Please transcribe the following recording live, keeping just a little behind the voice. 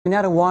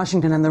Now to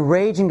Washington and the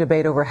raging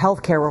debate over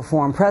health care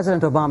reform.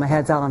 President Obama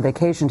heads out on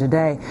vacation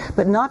today,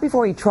 but not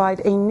before he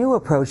tried a new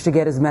approach to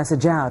get his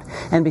message out.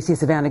 NBC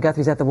Savannah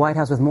Guthrie's at the White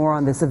House with more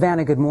on this.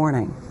 Savannah, good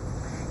morning.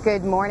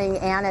 Good morning,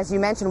 Ann. As you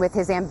mentioned, with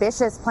his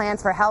ambitious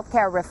plans for health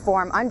care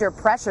reform under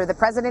pressure, the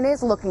president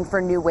is looking for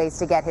new ways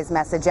to get his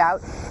message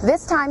out.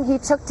 This time he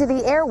took to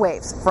the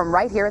airwaves from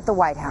right here at the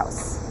White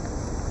House.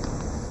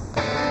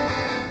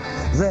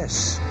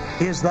 This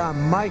is the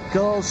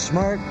Michael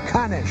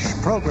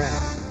Smerconish program.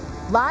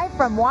 Live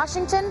from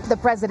Washington, the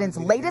president's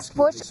latest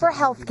push for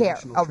health care,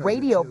 a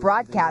radio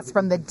broadcast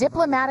from the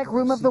diplomatic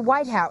room of the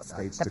White House.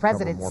 The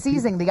president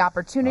seizing the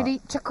opportunity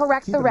to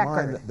correct the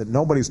record. That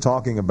nobody's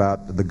talking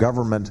about the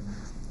government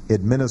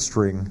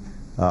administering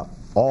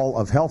all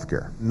of health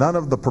care. None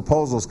of the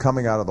proposals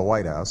coming out of the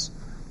White House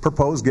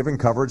propose giving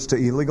coverage to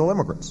illegal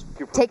immigrants.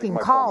 Taking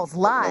calls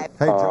live.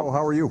 Hey, Joe,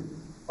 how are you?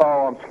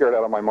 Oh, I'm scared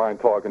out of my mind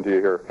talking to you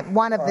here.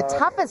 One of the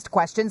toughest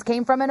questions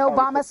came from an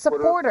Obama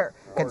supporter,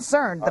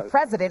 concerned the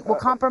president will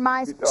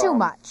compromise too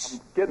much. I'm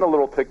getting a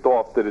little ticked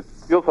off that it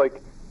feels like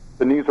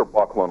the knees are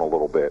buckling a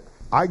little bit.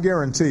 I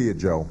guarantee you,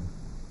 Joe,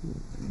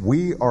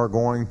 we are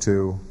going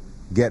to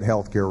get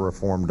health care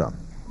reform done.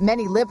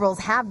 Many liberals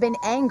have been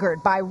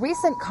angered by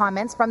recent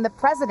comments from the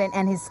president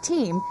and his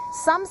team.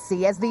 Some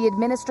see as the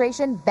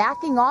administration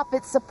backing off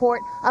its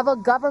support of a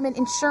government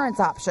insurance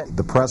option.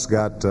 The press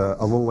got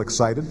a little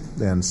excited,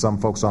 and some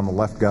folks on the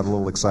left got a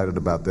little excited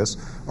about this.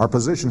 Our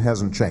position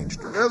hasn't changed.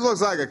 This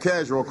looks like a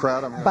casual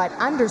crowd. But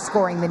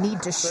underscoring the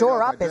need to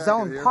shore up his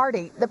own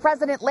party, the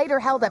president later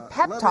held a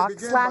pep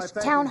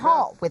talk/town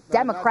hall with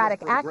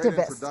Democratic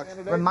activists,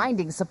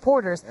 reminding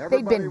supporters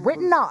they'd been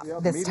written off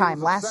this time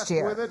last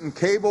year. And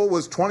cable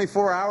was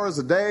 24 hours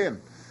a day, and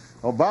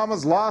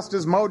Obama's lost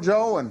his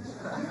mojo, and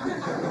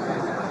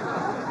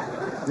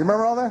you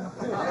remember all that?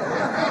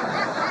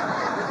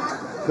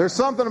 There's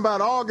something about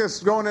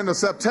August going into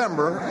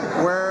September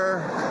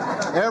where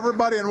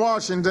everybody in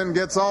Washington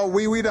gets all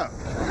wee-weed up.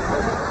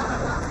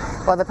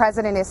 Well, the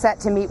president is set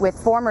to meet with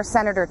former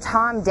Senator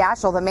Tom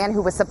Daschle, the man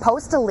who was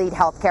supposed to lead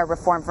health care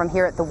reform from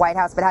here at the White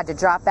House but had to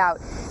drop out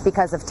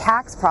because of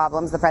tax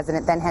problems. The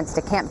president then heads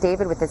to Camp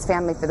David with his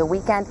family for the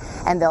weekend,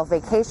 and they'll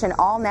vacation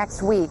all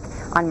next week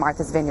on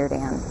Martha's Vineyard,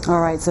 Ann.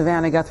 All right,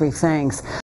 Savannah Guthrie, thanks.